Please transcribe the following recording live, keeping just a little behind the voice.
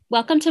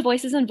Welcome to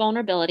Voices in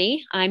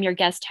Vulnerability. I'm your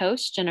guest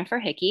host, Jennifer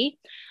Hickey.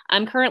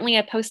 I'm currently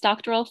a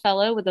postdoctoral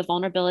fellow with the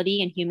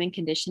Vulnerability and Human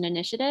Condition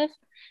Initiative.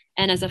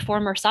 And as a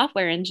former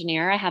software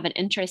engineer, I have an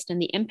interest in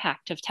the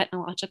impact of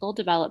technological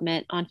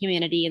development on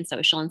humanity and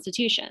social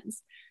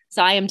institutions.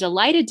 So I am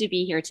delighted to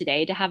be here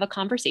today to have a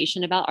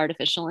conversation about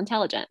artificial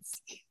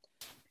intelligence.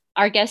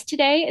 Our guest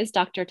today is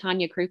Dr.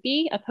 Tanja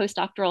Krupi, a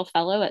postdoctoral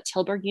fellow at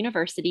Tilburg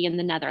University in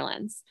the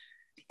Netherlands.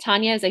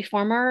 Tanja is a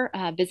former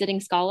visiting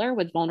scholar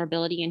with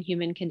Vulnerability and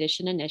Human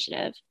Condition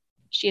Initiative.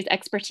 She has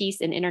expertise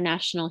in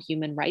international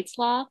human rights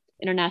law,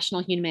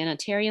 international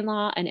humanitarian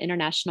law, and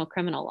international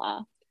criminal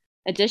law.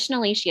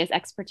 Additionally, she has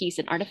expertise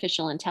in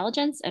artificial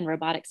intelligence and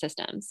robotic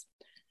systems.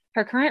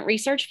 Her current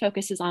research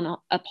focuses on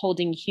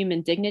upholding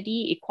human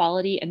dignity,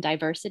 equality, and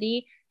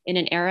diversity in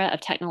an era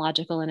of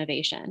technological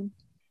innovation.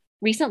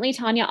 Recently,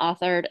 Tanja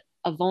authored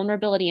a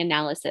vulnerability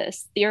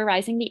analysis,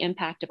 theorizing the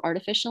impact of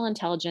artificial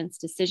intelligence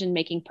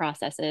decision-making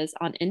processes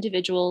on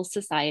individuals,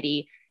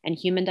 society, and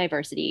human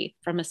diversity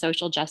from a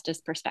social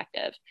justice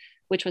perspective,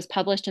 which was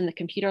published in the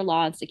Computer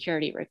Law and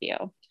Security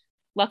Review.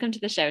 Welcome to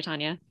the show,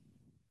 Tanja.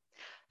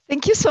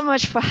 Thank you so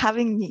much for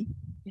having me.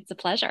 It's a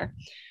pleasure.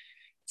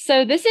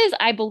 So this is,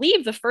 I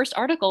believe, the first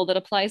article that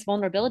applies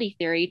vulnerability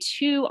theory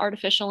to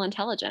artificial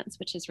intelligence,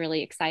 which is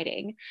really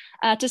exciting.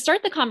 To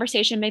start the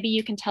conversation, maybe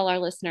you can tell our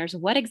listeners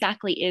what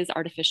exactly is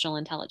artificial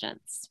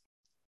intelligence?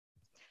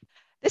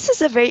 This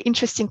is a very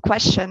interesting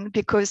question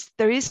because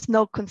there is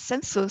no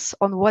consensus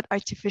on what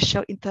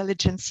artificial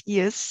intelligence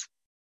is.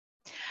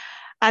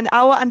 And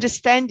our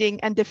understanding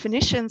and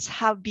definitions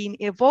have been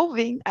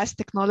evolving as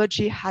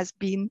technology has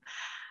been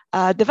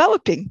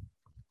developing.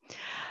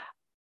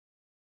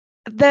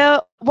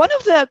 One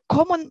of the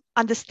common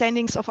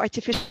understandings of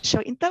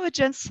artificial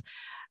intelligence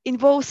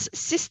involves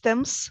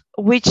systems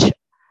which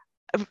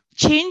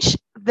change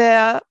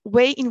the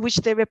way in which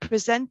they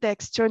represent the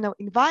external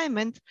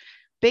environment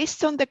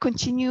based on the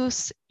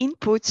continuous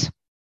input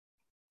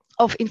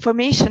of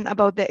information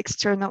about the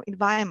external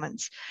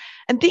environment.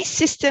 And these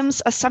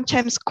systems are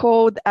sometimes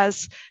called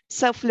as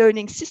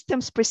self-learning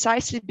systems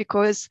precisely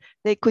because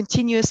they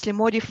continuously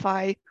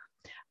modify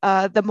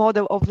the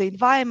model of the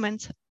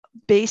environment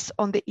based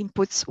on the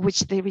inputs which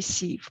they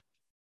receive.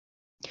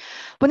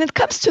 When it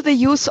comes to the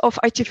use of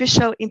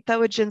artificial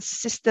intelligence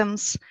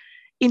systems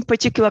in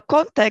particular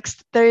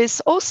context, there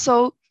is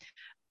also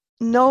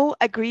no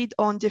agreed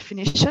on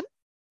definition.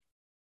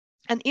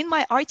 And in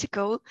my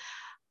article,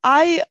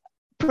 I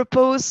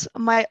propose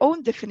my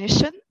own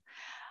definition.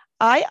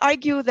 I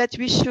argue that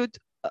we should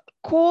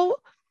call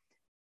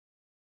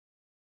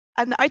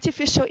an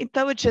artificial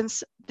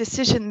intelligence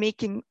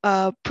decision-making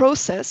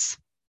process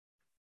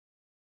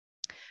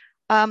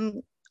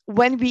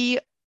when we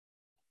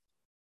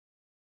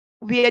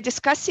are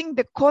discussing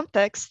the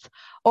context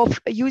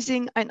of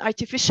using an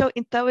artificial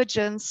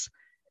intelligence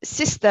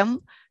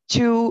system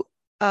to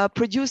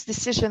produce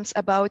decisions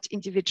about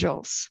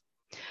individuals.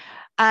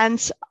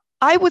 And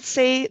I would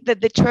say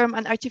that the term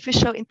an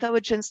artificial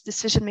intelligence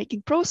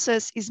decision-making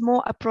process is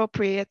more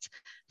appropriate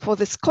for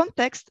this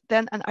context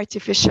than an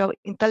artificial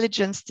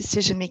intelligence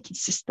decision-making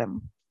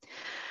system.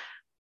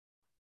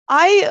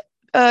 I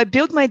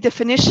build my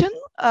definition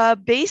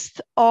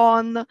based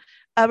on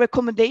a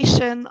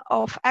recommendation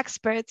of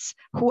experts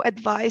who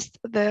advised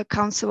the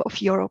Council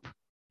of Europe.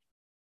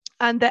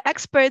 And the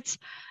experts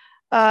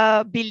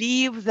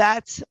believe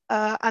that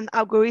an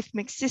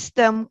algorithmic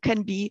system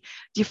can be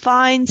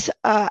defined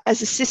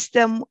as a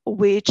system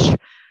which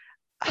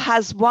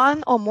has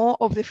one or more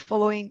of the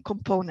following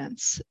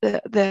components: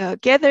 the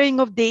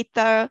gathering of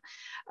data,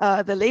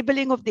 the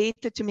labeling of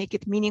data to make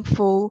it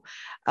meaningful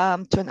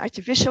to an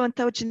artificial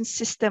intelligence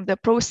system, the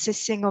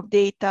processing of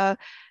data,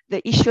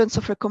 the issuance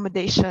of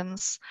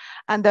recommendations,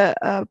 and the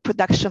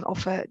production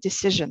of a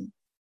decision.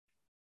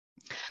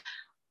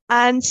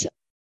 And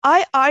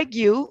I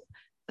argue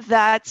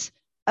that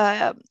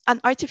an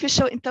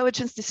artificial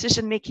intelligence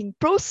decision-making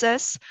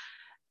process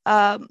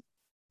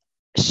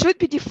should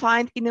be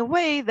defined in a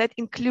way that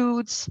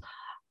includes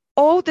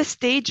all the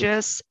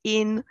stages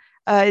in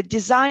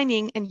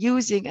designing and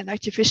using an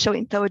artificial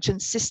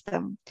intelligence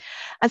system.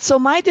 And so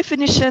my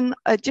definition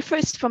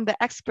differs from the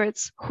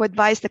experts who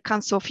advise the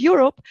Council of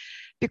Europe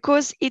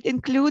because it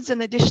includes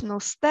an additional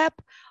step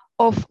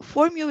of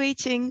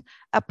formulating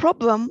a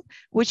problem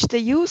which the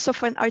use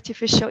of an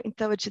artificial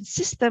intelligence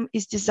system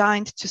is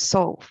designed to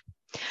solve.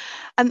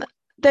 And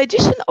the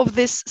addition of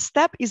this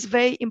step is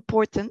very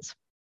important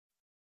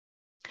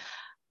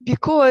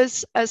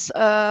because, as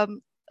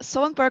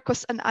Søren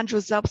Berkos and Andrew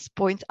Zelps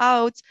point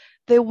out,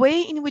 the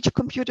way in which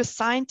computer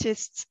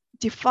scientists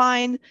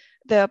define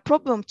the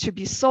problem to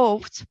be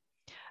solved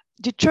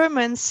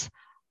determines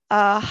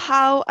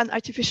how an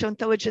artificial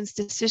intelligence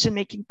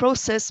decision-making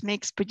process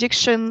makes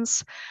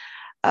predictions,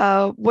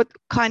 what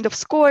kind of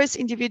scores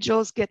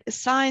individuals get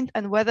assigned,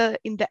 and whether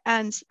in the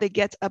end they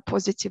get a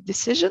positive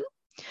decision.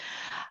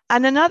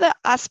 And another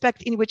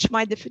aspect in which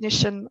my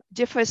definition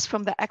differs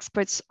from the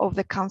experts of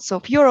the Council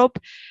of Europe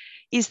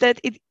is that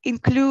it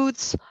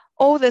includes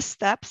all the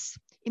steps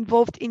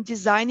involved in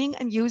designing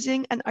and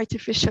using an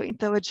artificial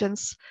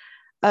intelligence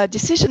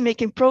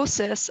decision-making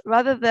process,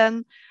 rather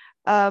than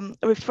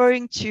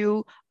referring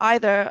to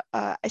either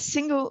a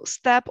single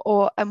step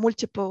or a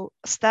multiple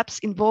steps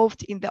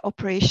involved in the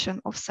operation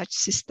of such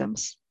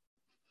systems.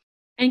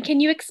 And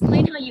can you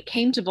explain how you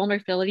came to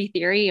vulnerability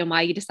theory and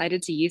why you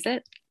decided to use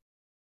it?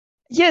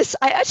 Yes,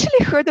 I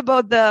actually heard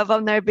about the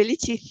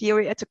vulnerability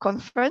theory at a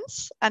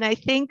conference, and I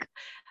think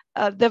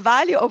the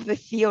value of the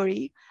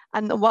theory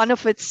and one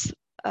of its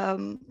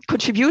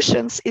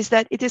contributions is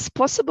that it is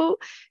possible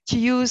to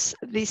use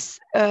this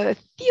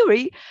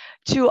theory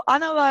to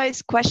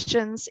analyze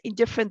questions in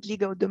different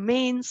legal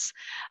domains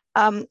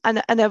and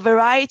a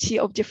variety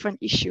of different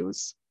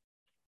issues.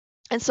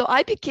 And so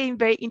I became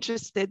very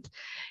interested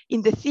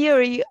in the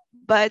theory,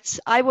 but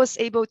I was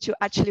able to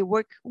actually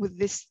work with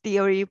this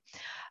theory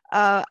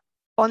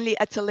only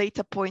at a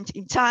later point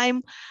in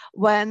time,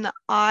 when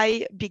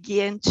I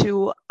began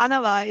to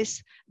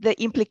analyze the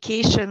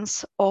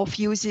implications of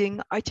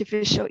using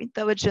artificial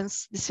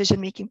intelligence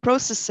decision-making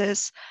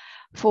processes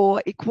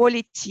for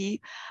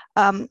equality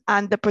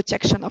and the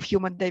protection of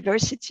human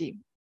diversity.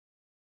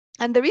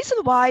 And the reason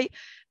why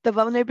the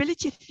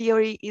vulnerability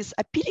theory is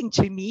appealing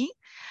to me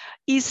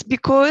is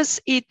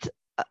because it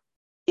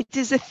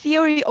is a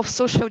theory of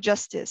social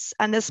justice.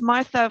 And as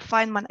Martha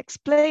Feynman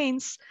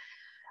explains,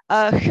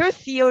 her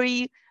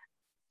theory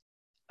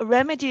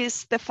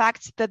remedies the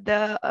fact that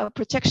the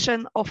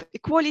protection of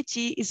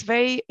equality is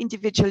very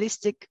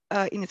individualistic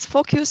in its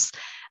focus.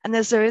 And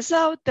as a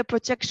result, the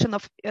protection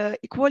of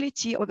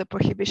equality or the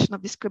prohibition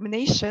of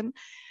discrimination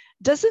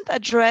doesn't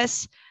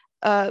address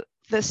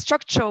the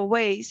structural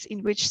ways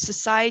in which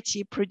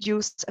society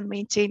produces and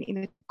maintains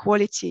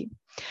inequality.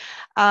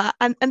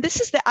 And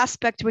this is the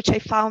aspect which I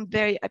found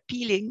very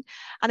appealing.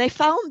 And I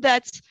found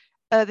that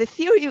the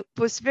theory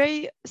was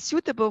very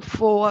suitable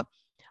for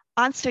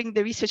answering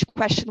the research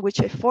question which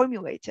I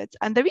formulated.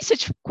 And the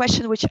research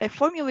question which I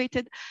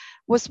formulated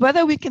was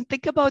whether we can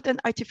think about an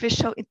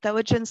artificial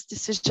intelligence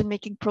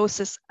decision-making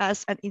process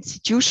as an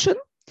institution.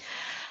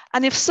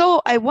 And if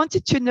so, I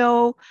wanted to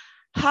know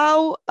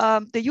how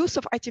the use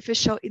of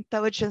artificial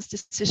intelligence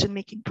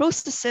decision-making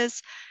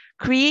processes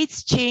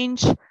creates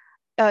change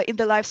in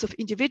the lives of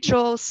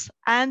individuals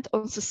and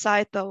on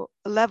societal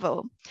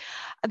level.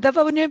 The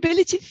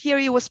vulnerability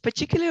theory was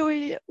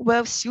particularly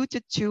well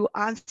suited to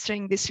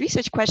answering this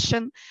research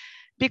question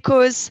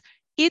because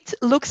it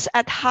looks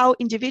at how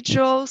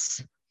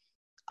individuals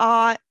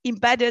are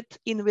embedded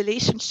in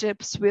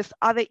relationships with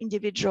other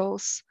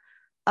individuals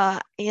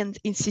and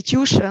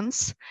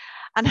institutions,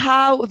 and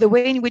how the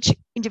way in which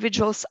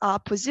individuals are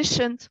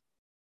positioned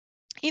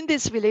in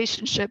these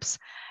relationships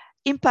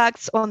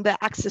impacts on the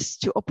access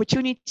to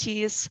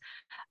opportunities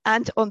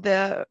and on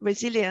the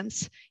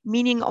resilience,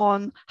 meaning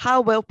on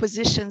how well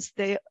positioned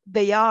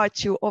they are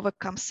to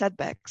overcome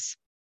setbacks.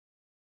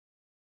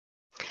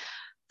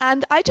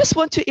 And I just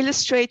want to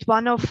illustrate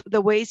one of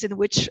the ways in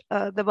which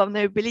the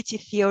vulnerability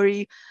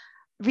theory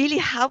really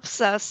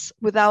helps us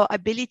with our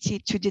ability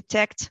to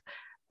detect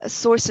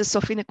sources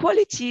of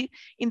inequality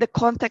in the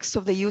context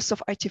of the use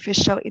of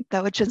artificial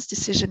intelligence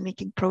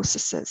decision-making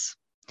processes.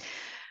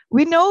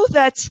 We know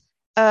that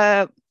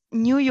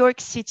New York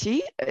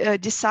City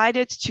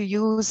decided to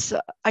use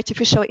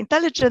artificial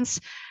intelligence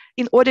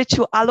in order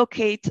to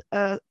allocate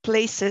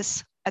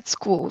places at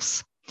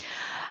schools.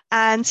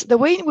 And the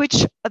way in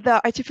which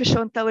the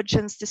artificial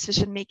intelligence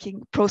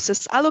decision-making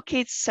process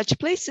allocates such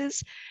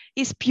places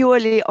is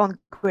purely on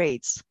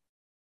grades.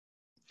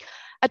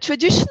 A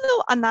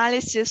traditional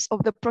analysis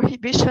of the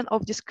prohibition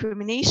of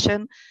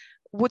discrimination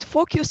would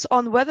focus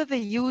on whether the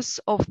use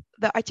of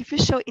the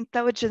artificial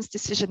intelligence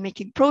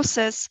decision-making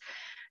process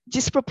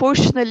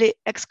disproportionately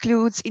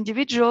excludes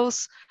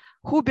individuals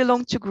who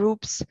belong to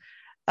groups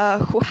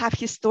who have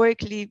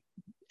historically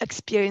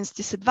experienced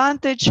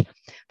disadvantage,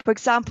 for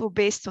example,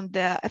 based on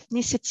their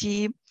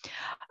ethnicity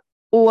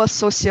or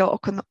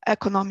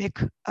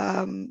socioeconomic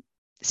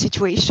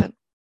situation.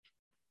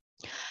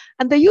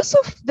 And the use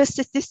of the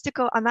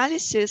statistical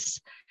analysis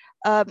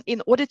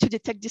in order to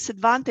detect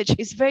disadvantage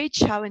is very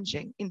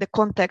challenging in the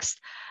context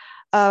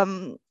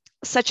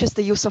such as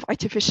the use of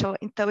artificial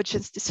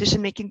intelligence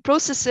decision-making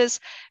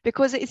processes,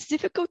 because it's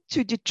difficult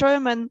to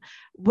determine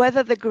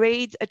whether the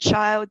grade a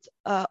child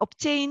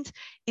obtained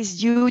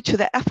is due to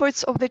the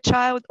efforts of the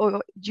child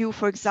or due,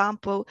 for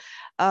example,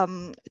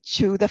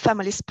 to the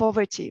family's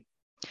poverty.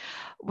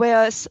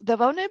 Whereas the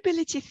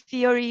vulnerability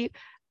theory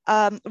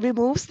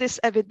removes this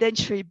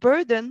evidentiary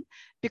burden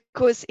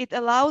because it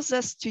allows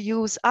us to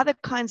use other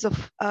kinds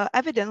of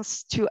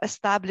evidence to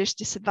establish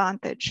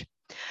disadvantage.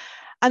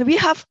 And we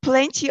have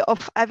plenty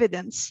of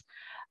evidence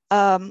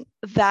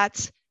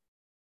that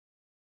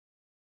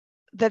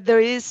there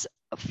is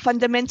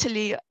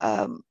fundamentally,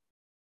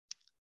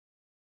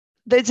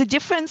 there's a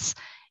difference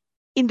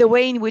in the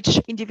way in which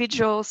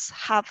individuals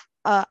have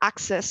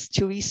access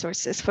to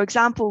resources. For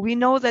example, we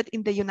know that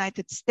in the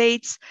United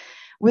States,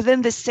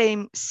 within the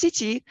same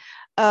city,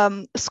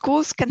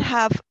 schools can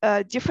have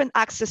different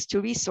access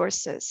to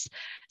resources.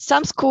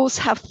 Some schools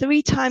have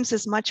 3 times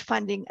as much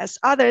funding as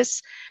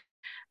others,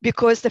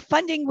 because the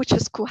funding which a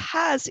school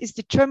has is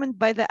determined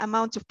by the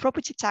amount of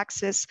property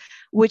taxes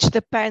which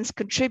the parents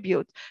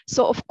contribute.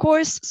 So of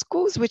course,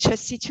 schools which are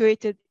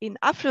situated in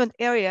affluent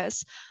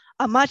areas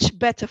are much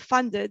better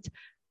funded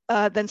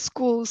than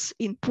schools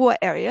in poor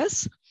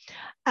areas.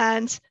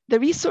 And the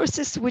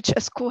resources which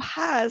a school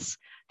has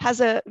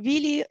a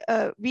really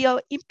real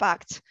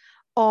impact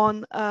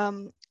on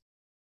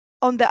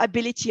the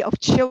ability of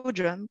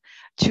children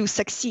to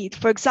succeed.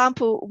 For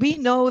example, we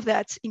know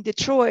that in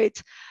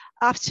Detroit,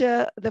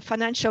 after the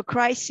financial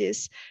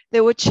crisis,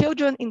 there were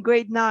children in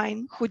grade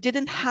 9 who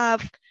didn't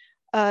have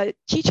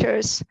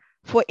teachers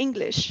for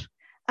English.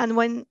 And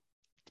when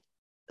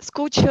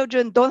school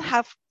children don't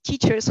have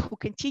teachers who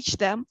can teach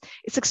them,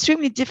 it's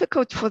extremely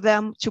difficult for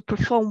them to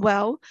perform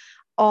well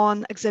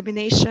on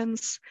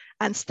examinations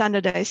and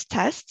standardized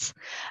tests.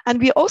 And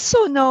we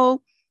also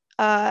know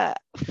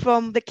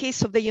from the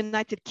case of the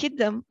United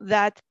Kingdom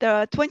that there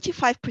are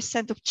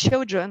 25% of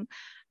children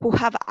who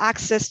have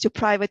access to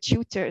private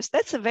tutors.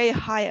 That's a very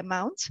high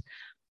amount.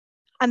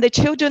 And the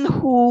children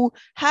who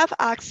have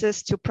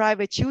access to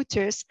private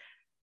tutors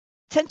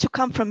tend to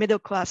come from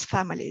middle-class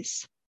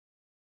families.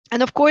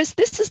 And of course,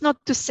 this is not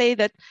to say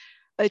that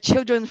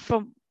children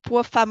from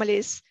poor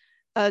families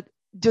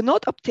do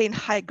not obtain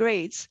high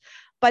grades,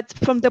 but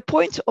from the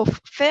point of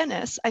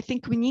fairness, I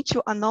think we need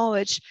to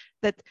acknowledge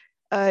that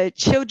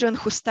children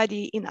who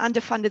study in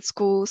underfunded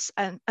schools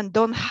and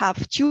don't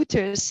have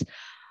tutors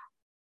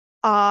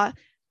are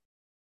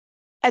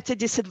at a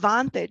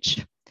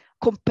disadvantage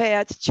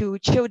compared to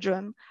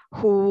children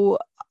who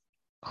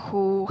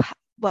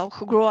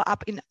grow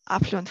up in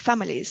affluent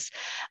families.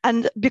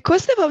 And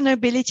because the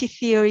vulnerability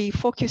theory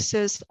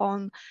focuses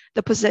on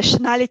the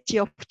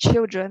positionality of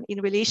children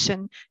in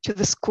relation to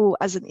the school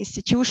as an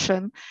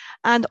institution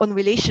and on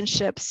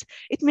relationships,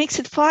 it makes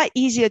it far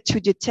easier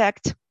to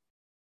detect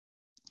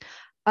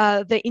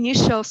the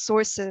initial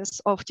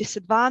sources of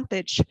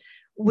disadvantage,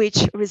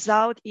 which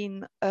result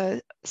in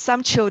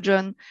some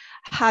children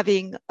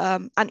having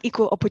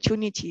unequal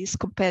opportunities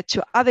compared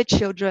to other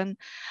children.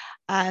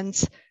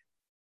 And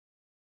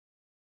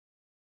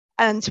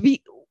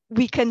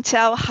we can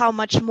tell how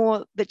much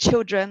more the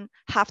children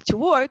have to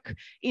work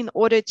in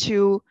order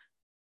to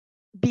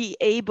be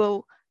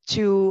able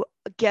to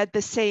get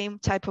the same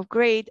type of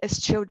grade as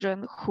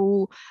children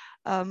who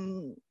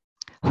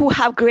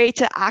have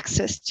greater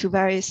access to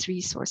various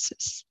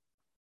resources.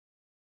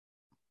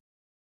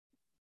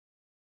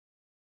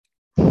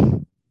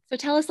 So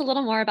tell us a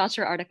little more about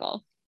your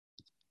article.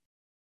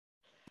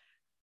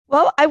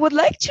 Well, I would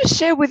like to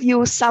share with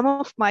you some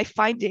of my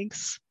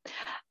findings.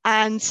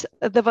 And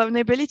the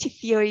vulnerability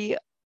theory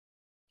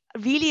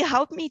really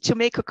helped me to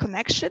make a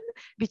connection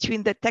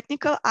between the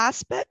technical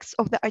aspects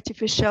of the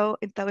artificial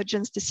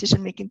intelligence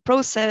decision-making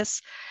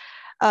process,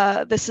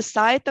 the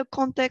societal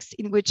context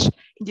in which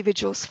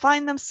individuals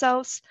find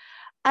themselves,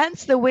 and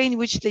the way in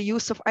which the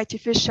use of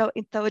artificial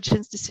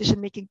intelligence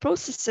decision-making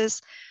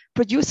processes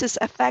produces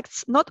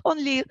effects not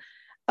only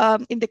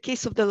in the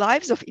case of the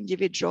lives of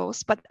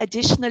individuals, but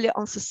additionally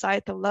on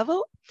societal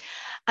level.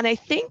 And I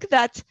think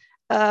that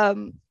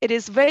it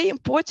is very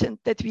important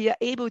that we are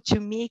able to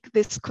make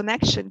this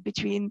connection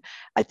between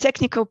a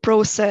technical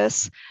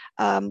process,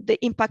 the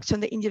impact on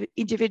the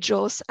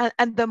individuals,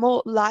 and the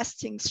more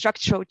lasting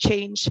structural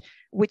change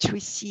which we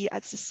see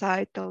at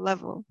societal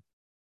level.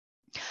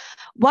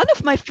 One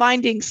of my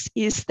findings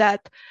is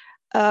that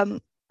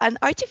an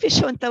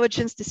artificial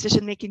intelligence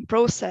decision-making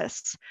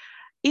process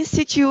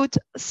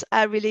institutes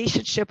a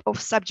relationship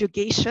of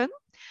subjugation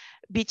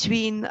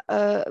between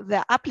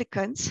the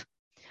applicant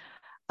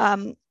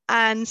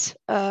and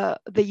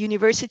the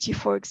university,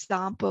 for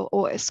example,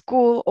 or a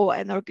school or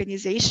an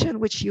organization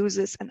which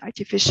uses an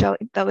artificial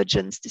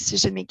intelligence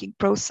decision-making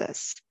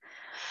process.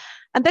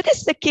 And that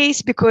is the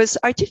case because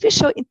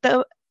artificial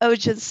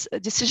intelligence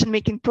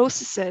decision-making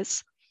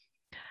processes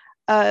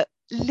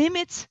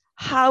limit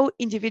how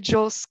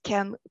individuals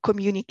can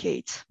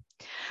communicate.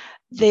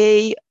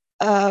 They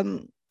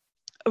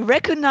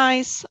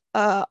recognize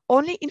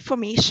only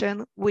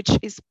information which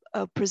is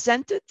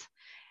presented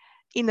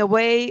in a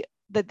way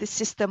that the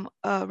system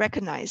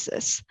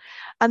recognizes.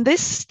 And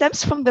this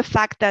stems from the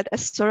fact that,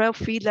 as Sorel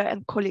Friedler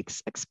and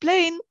colleagues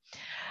explain,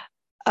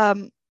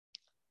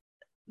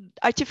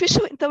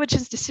 artificial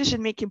intelligence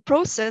decision-making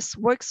process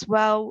works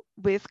well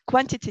with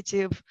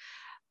quantitative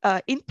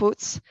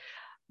inputs,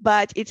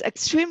 but it's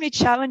extremely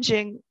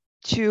challenging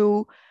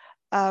to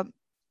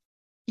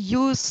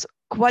use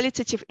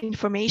qualitative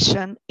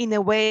information in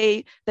a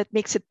way that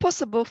makes it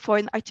possible for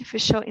an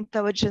artificial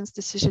intelligence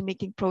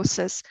decision-making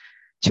process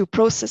to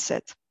process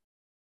it.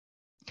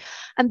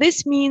 And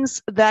this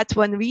means that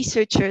when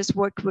researchers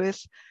work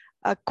with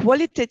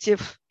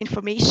qualitative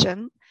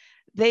information,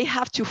 they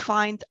have to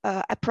find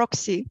a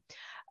proxy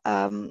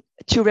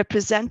to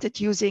represent it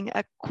using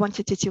a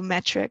quantitative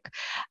metric.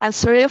 And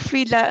Soraya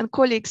Friedler and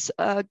colleagues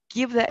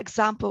give the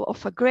example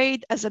of a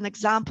grade as an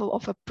example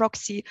of a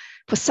proxy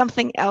for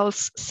something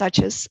else, such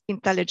as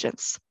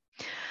intelligence.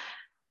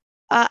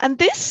 And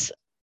this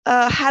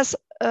has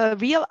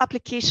real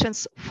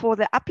applications for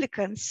the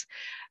applicants,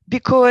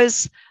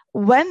 because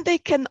when they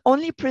can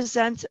only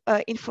present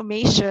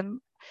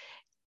information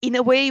in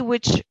a way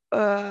which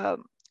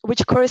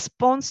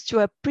corresponds to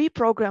a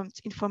pre-programmed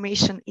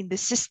information in the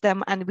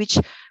system and which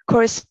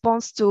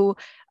corresponds to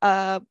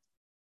a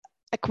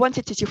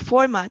quantitative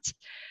format,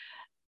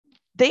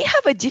 they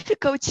have a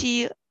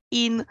difficulty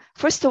in,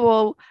 first of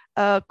all,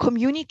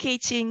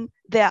 communicating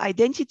their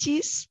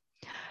identities.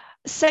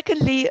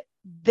 Secondly,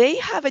 they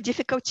have a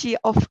difficulty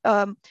of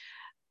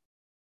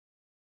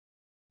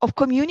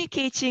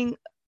communicating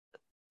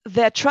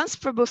their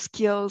transferable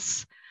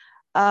skills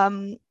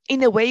in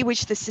a way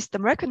which the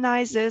system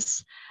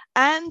recognizes.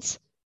 And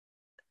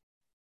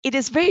it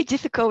is very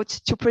difficult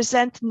to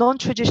present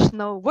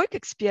non-traditional work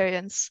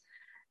experience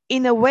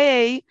in a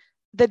way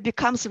that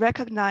becomes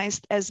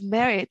recognized as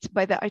merit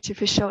by the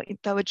artificial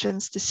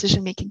intelligence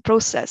decision-making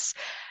process.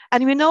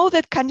 And we know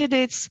that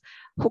candidates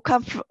who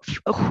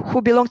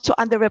belong to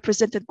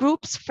underrepresented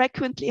groups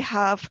frequently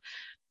have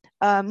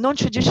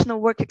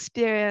non-traditional work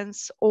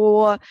experience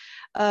or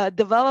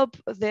develop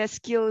their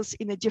skills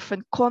in a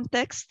different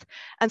context.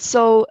 And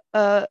so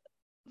the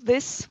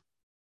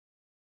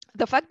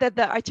fact that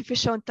the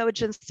artificial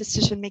intelligence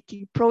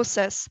decision-making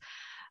process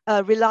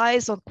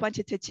relies on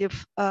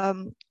quantitative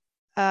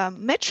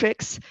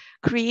metrics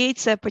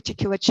creates a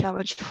particular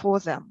challenge for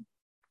them.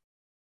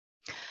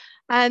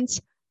 And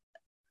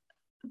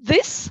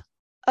this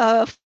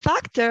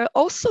factor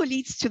also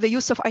leads to the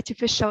use of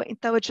artificial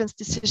intelligence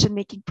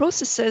decision-making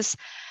processes,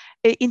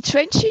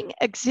 entrenching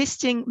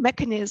existing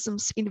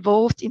mechanisms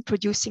involved in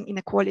producing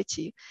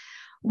inequality.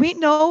 We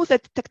know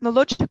that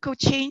technological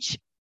change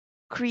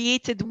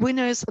created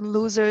winners and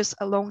losers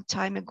a long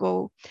time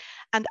ago,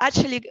 and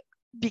actually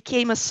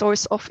became a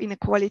source of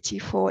inequality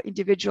for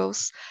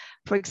individuals,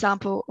 for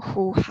example,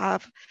 who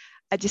have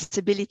a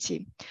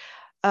disability.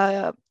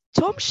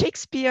 Tom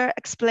Shakespeare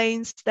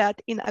explains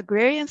that in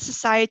agrarian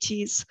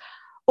societies,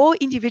 all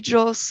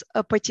individuals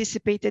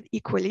participated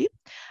equally,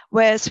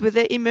 whereas with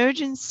the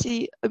emergence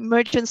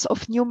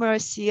of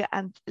numeracy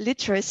and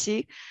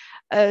literacy,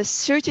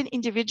 certain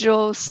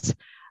individuals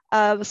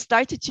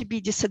started to be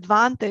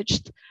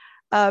disadvantaged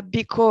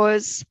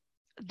because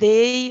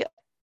their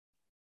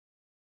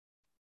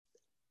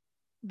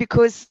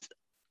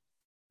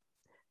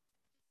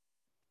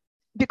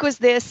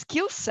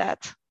skill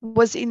set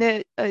was in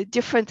a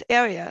different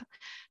area.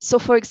 So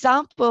for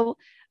example,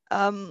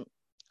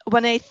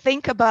 when I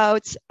think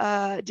about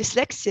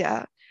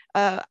dyslexia,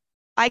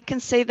 I can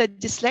say that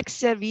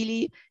dyslexia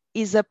really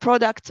is a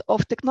product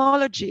of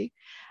technology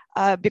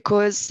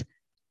because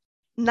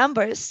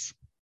numbers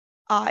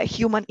are a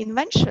human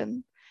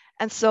invention.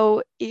 And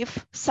so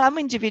if some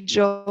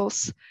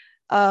individuals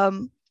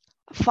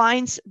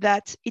find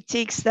that it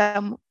takes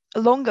them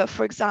longer,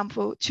 for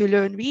example, to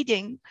learn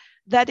reading,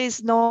 that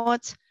is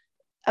not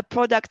a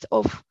product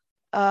of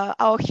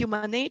our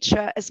human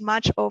nature as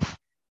much of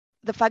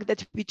the fact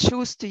that we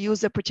choose to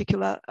use a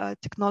particular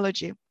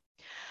technology.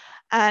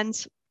 And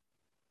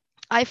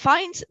I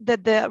find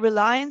that the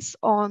reliance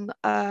on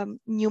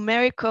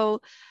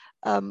numerical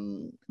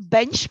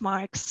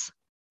benchmarks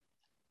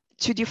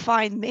to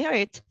define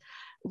merit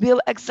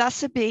will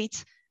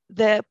exacerbate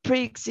the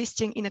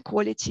pre-existing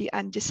inequality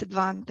and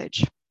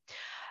disadvantage.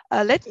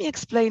 Let me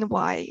explain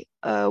why.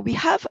 We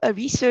have a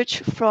research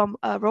from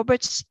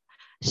Robert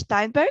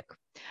Steinberg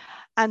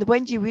and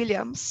Wendy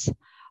Williams,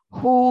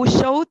 who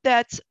showed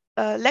that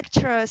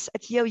lecturers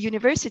at Yale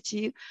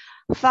University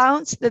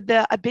found that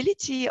the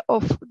ability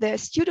of their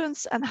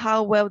students and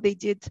how well they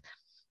did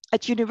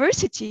at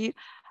university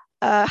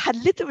had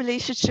little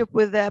relationship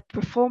with their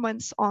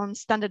performance on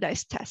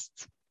standardized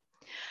tests.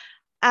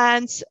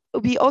 And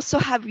we also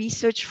have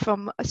research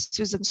from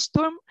Susan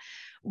Sturm,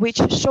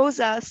 which shows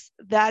us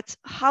that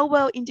how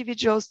well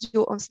individuals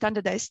do on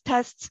standardized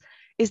tests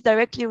is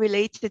directly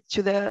related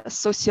to the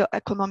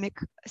socioeconomic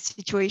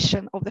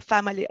situation of the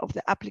family of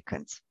the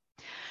applicant.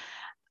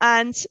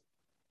 And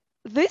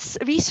this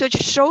research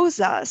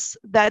shows us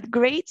that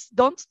grades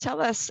don't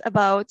tell us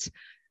about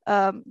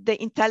the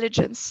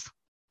intelligence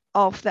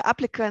of the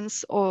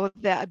applicants or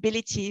their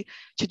ability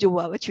to do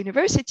well at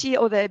university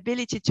or their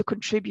ability to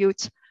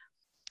contribute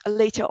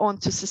later on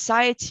to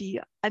society.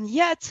 And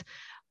yet,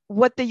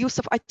 what the use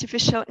of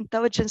artificial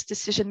intelligence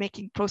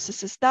decision-making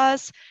processes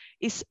does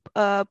is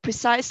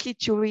precisely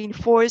to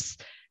reinforce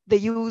the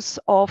use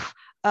of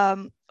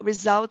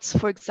results,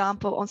 for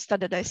example, on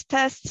standardized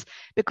tests,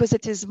 because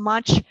it is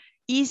much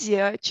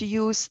easier to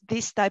use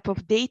this type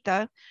of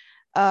data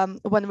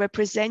when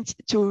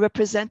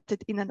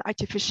represented in an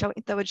artificial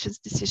intelligence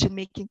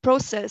decision-making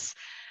process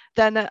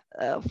than,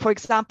 for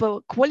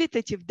example,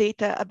 qualitative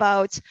data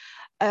about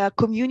a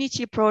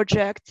community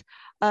project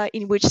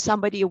in which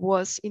somebody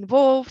was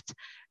involved,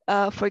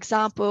 for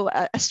example,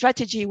 a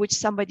strategy which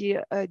somebody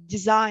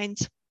designed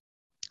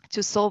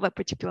to solve a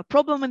particular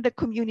problem in the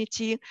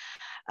community.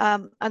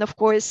 And of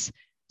course,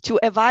 to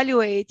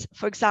evaluate,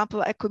 for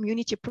example, a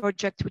community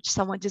project which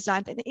someone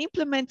designed and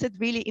implemented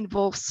really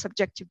involves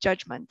subjective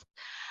judgment.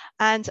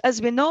 And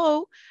as we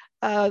know,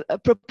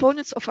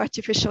 proponents of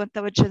artificial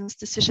intelligence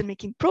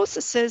decision-making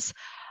processes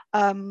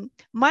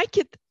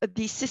market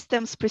these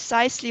systems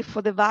precisely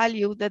for the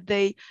value that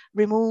they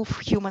remove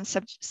human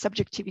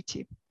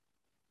subjectivity.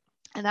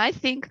 And I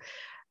think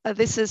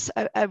this is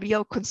a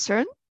real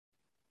concern.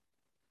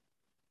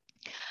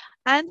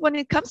 And when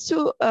it comes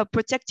to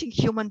protecting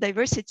human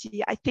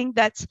diversity, I think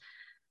that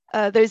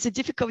there is a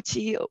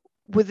difficulty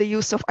with the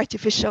use of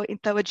artificial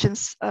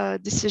intelligence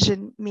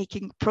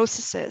decision-making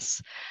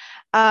processes.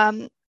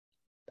 And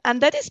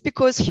that is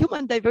because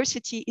human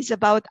diversity is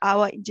about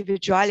our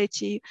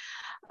individuality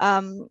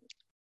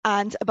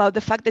and about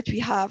the fact that we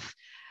have,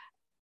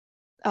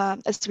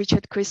 as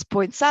Richard Crisp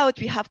points out,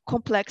 we have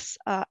complex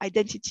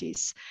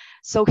identities.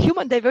 So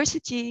human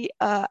diversity,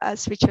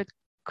 as Richard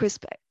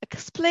Crisp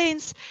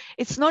explains,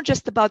 it's not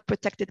just about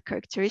protected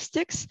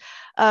characteristics,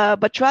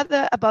 but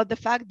rather about the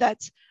fact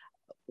that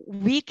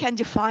we can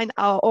define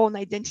our own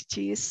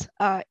identities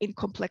in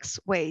complex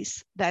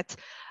ways that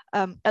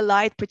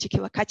align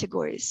particular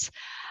categories.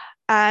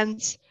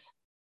 And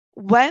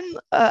when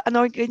an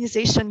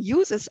organization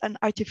uses an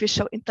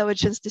artificial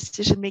intelligence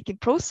decision-making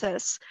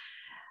process,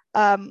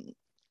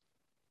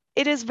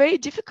 it is very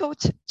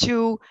difficult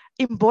to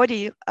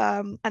embody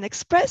and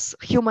express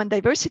human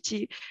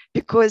diversity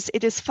because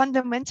it is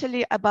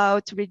fundamentally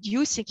about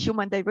reducing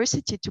human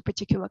diversity to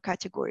particular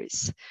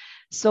categories.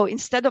 So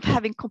instead of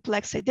having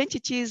complex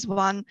identities,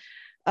 one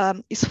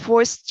is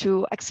forced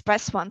to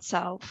express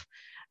oneself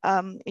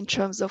in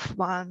terms of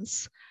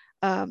one's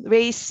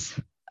race,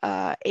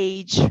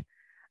 age,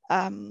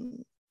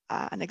 an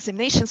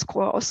examination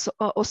score, or so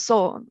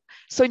on.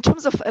 So in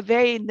terms of a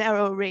very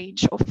narrow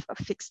range of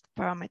fixed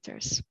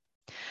parameters.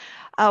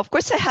 Of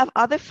course, I have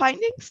other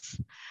findings,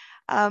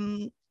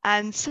 and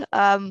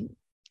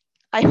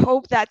I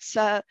hope that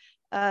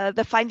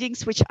the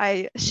findings which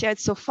I shared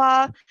so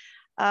far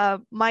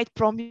might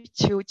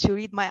prompt you to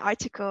read my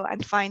article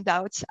and find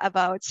out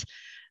about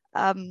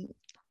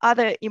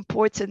other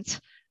important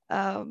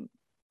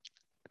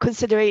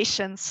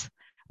considerations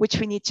which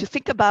we need to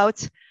think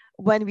about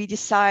when we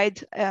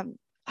decide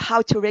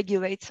how to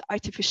regulate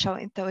artificial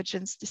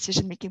intelligence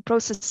decision-making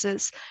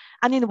processes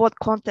and in what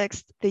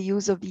context the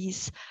use of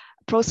these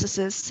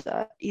processes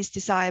is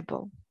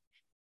desirable.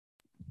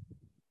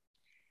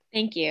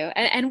 Thank you.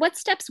 And what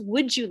steps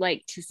would you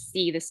like to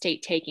see the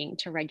state taking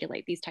to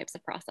regulate these types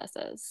of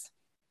processes?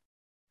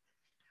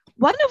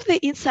 One of the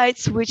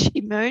insights which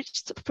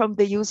emerged from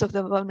the use of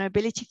the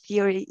vulnerability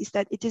theory is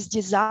that it is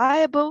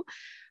desirable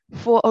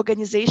for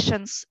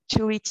organizations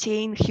to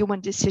retain human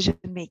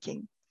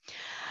decision-making.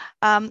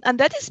 And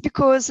that is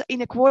because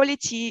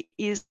inequality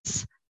is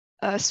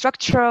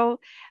structural.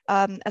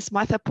 As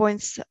Martha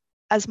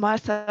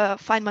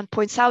Feynman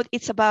points out,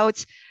 it's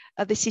about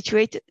the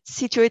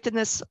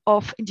situatedness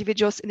of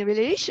individuals in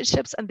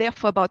relationships and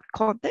therefore about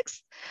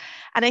context.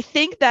 And I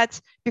think that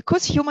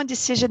because human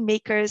decision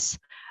makers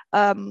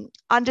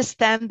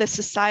understand the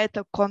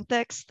societal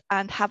context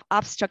and have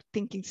abstract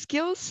thinking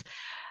skills,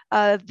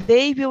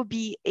 they will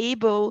be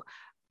able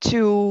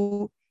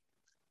to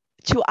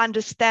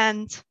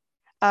understand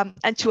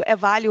and to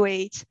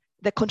evaluate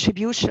the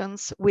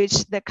contributions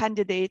which the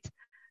candidate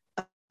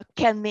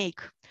can make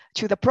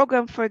to the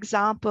program, for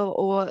example,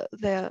 or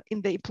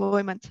in the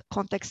employment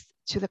context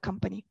to the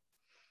company.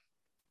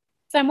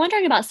 So I'm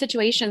wondering about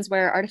situations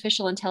where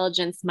artificial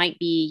intelligence might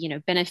be,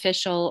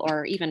 beneficial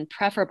or even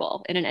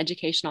preferable in an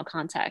educational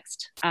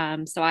context.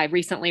 So I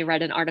recently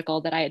read an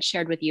article that I had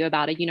shared with you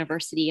about a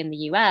university in the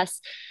US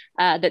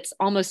that's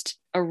almost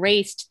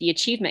erased the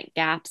achievement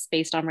gaps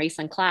based on race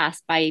and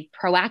class by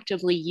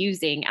proactively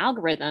using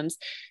algorithms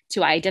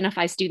to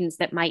identify students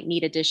that might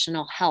need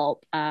additional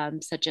help,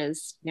 such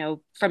as,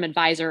 from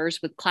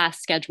advisors with class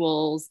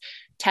schedules,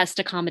 test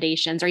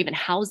accommodations, or even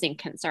housing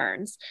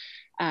concerns.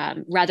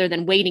 Rather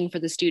than waiting for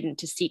the student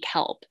to seek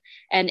help.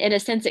 And in a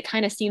sense, it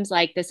kind of seems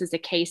like this is a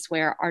case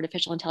where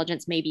artificial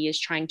intelligence maybe is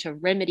trying to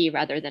remedy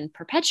rather than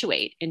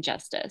perpetuate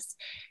injustice.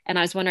 And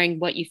I was wondering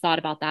what you thought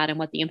about that and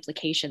what the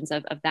implications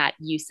of that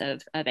use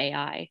of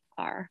AI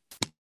are.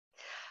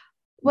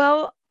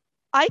 Well,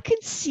 I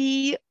can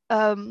see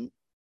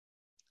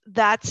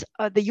that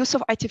the use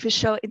of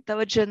artificial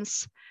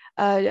intelligence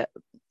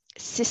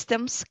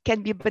systems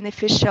can be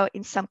beneficial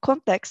in some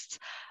contexts,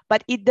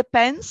 but it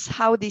depends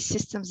how these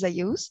systems are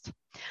used.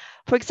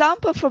 For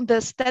example, from the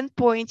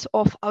standpoint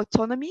of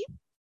autonomy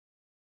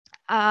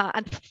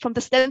and from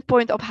the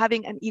standpoint of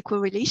having an equal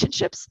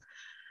relationships,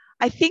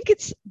 I think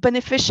it's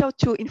beneficial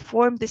to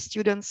inform the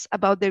students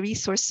about the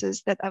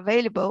resources that are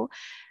available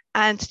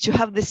and to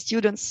have the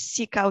students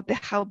seek out the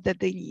help that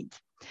they need.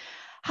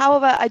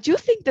 However, I do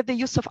think that the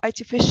use of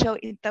artificial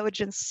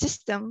intelligence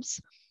systems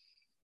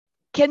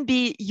can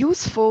be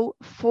useful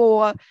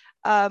for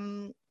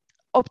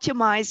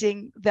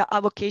optimizing the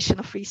allocation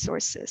of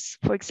resources.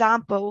 For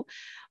example,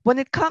 when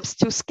it comes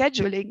to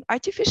scheduling,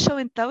 artificial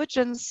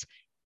intelligence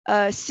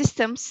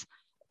systems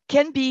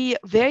can be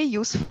very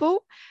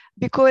useful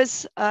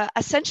because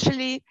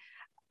essentially,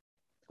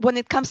 when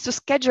it comes to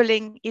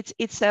scheduling,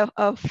 it's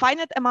a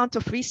finite amount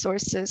of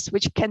resources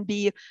which can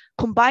be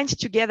combined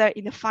together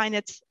in a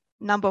finite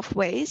number of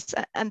ways,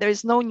 and there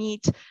is no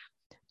need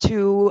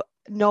to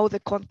know the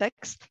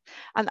context.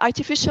 And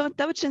artificial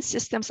intelligence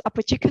systems are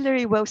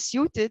particularly well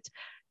suited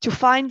to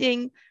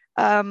finding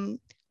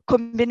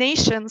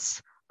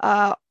combinations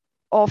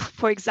of,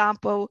 for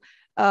example,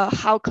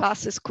 how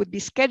classes could be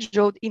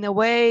scheduled in a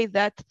way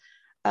that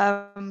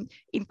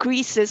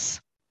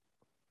increases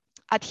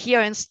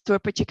adherence to a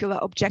particular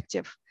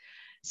objective.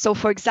 So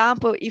for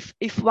example,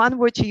 if one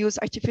were to use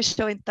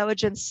artificial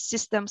intelligence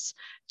systems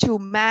to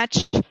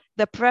match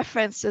the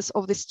preferences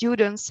of the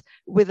students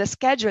with the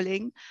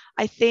scheduling,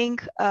 I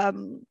think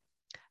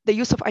the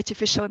use of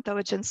artificial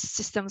intelligence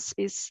systems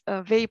is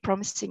very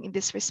promising in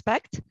this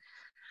respect.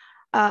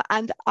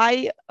 And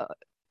I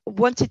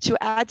wanted to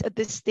add at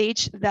this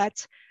stage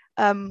that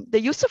the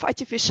use of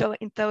artificial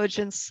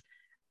intelligence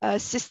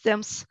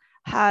systems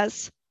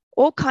has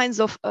all kinds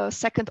of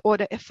second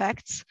order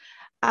effects.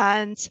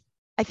 And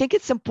I think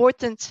it's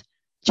important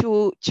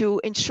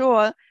to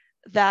ensure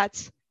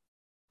that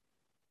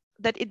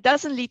it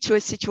doesn't lead to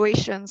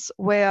situations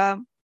where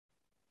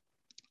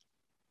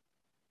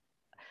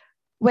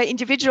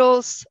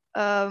individuals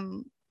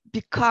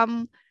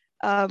become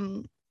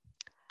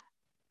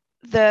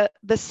the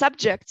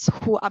subjects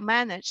who are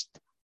managed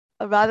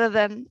rather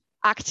than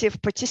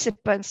active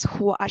participants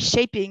who are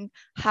shaping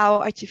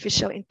how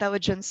artificial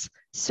intelligence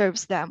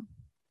serves them.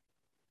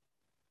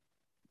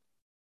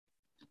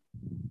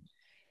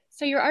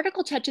 So your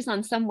article touches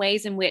on some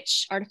ways in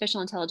which artificial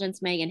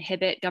intelligence may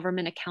inhibit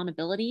government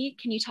accountability.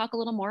 Can you talk a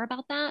little more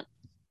about that?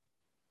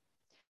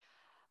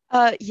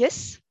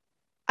 Yes.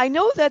 I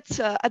know that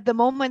at the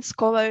moment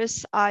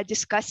scholars are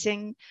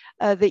discussing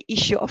the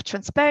issue of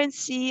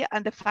transparency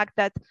and the fact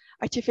that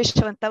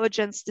artificial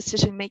intelligence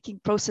decision-making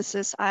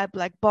processes are a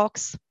black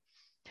box.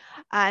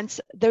 And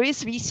there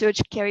is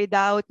research carried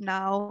out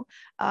now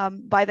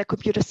by the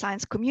computer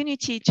science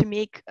community to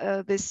make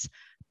this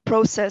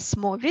process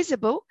more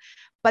visible.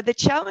 But the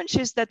challenge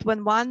is that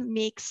when one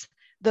makes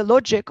the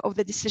logic of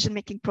the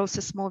decision-making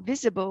process more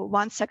visible,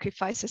 one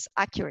sacrifices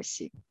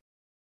accuracy.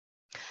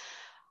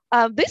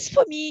 This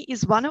for me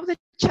is one of the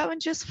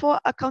challenges for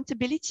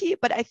accountability,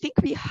 but I think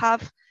we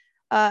have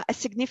a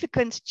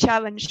significant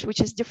challenge which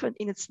is different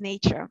in its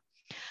nature.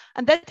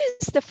 And that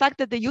is the fact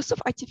that the use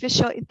of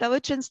artificial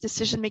intelligence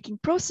decision-making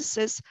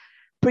processes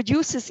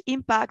produces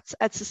impacts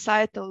at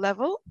societal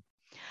level.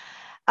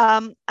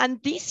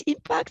 And these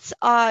impacts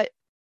are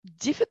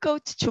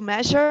difficult to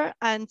measure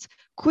and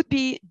could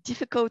be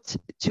difficult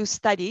to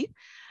study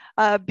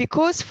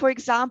because, for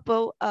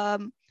example,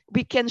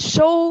 we can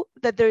show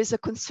that there is a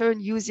concern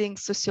using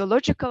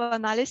sociological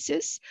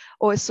analysis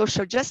or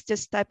social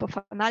justice type of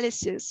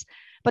analysis,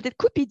 but it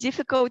could be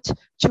difficult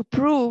to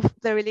prove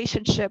the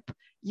relationship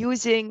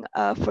using,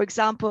 for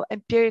example,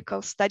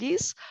 empirical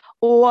studies,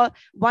 or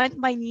one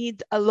might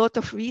need a lot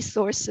of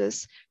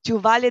resources to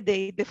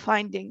validate the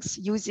findings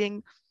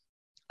using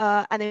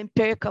an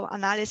empirical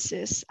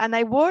analysis. And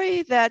I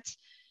worry that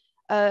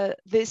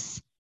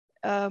this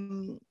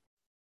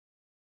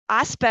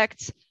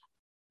aspect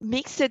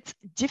makes it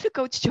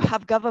difficult to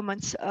have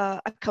government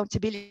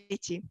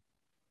accountability.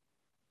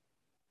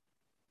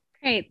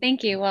 Great,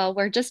 thank you. Well,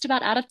 we're just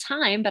about out of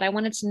time, but I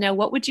wanted to know,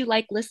 what would you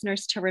like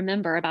listeners to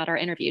remember about our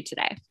interview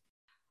today?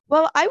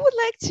 Well, I would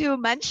like to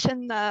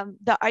mention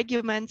the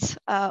argument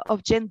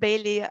of Jen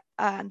Bailey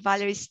and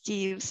Valerie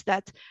Steeves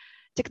that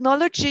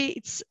technology,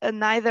 it's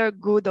neither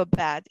good or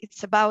bad.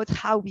 It's about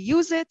how we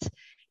use it,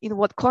 in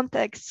what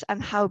context,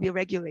 and how we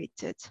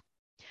regulate it.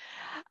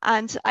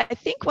 And I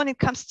think when it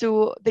comes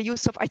to the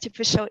use of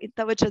artificial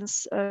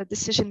intelligence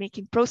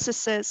decision-making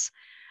processes,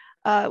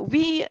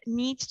 we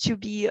need to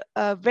be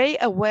very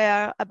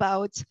aware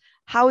about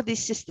how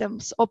these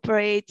systems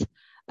operate,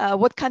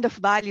 what kind of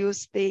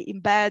values they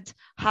embed,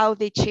 how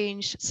they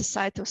change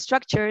societal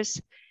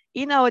structures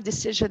in our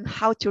decision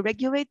how to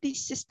regulate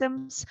these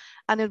systems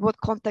and in what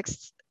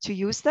context to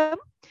use them.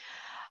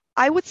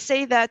 I would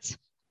say that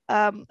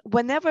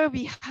whenever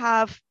we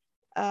have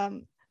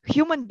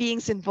human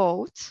beings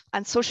involved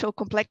and social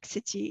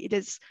complexity, it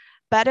is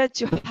better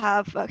to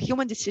have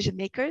human decision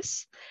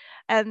makers,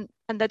 and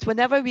that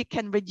whenever we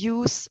can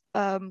reduce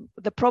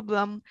the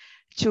problem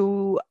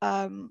to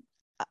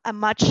a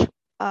much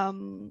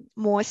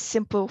more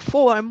simple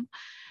form,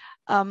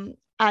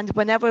 and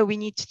whenever we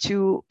need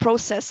to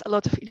process a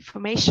lot of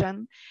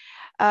information,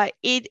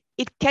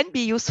 it can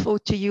be useful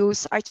to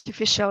use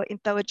artificial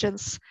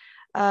intelligence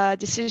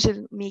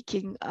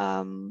decision-making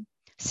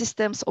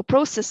systems or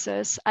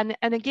processes. And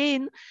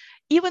again,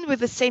 even with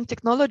the same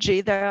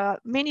technology, there are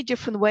many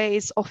different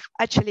ways of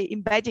actually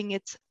embedding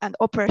it and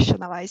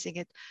operationalizing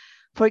it.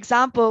 For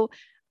example,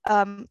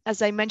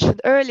 as I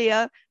mentioned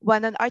earlier,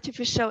 when an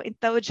artificial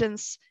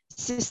intelligence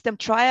system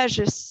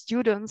triages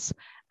students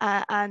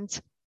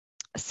and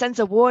sends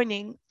a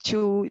warning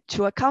to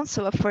a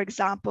counselor, for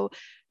example.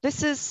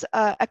 This is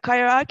a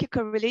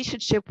hierarchical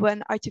relationship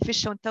when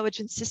artificial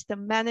intelligence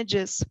system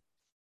manages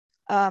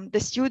the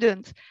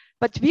student.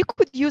 But we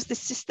could use the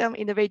system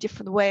in a very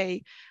different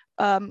way,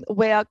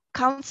 where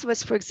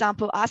counselors, for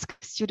example, ask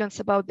students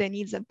about their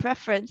needs and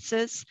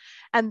preferences,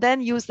 and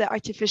then use the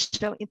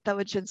artificial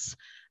intelligence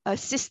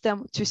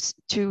system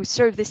to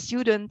serve the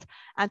student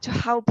and to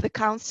help the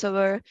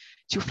counselor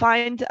to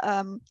find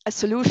a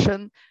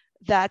solution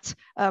that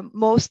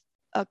most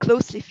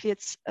closely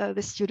fits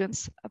the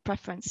student's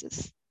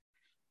preferences.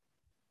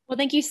 Well,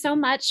 thank you so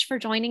much for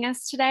joining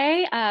us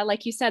today.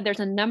 Like you said, there's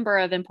a number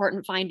of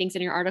important findings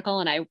in your article,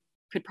 and I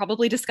could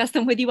probably discuss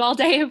them with you all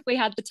day if we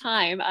had the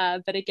time.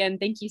 But again,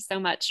 thank you so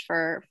much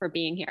for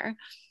being here.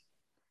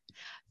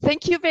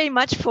 Thank you very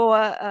much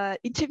for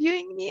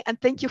interviewing me, and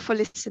thank you for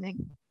listening.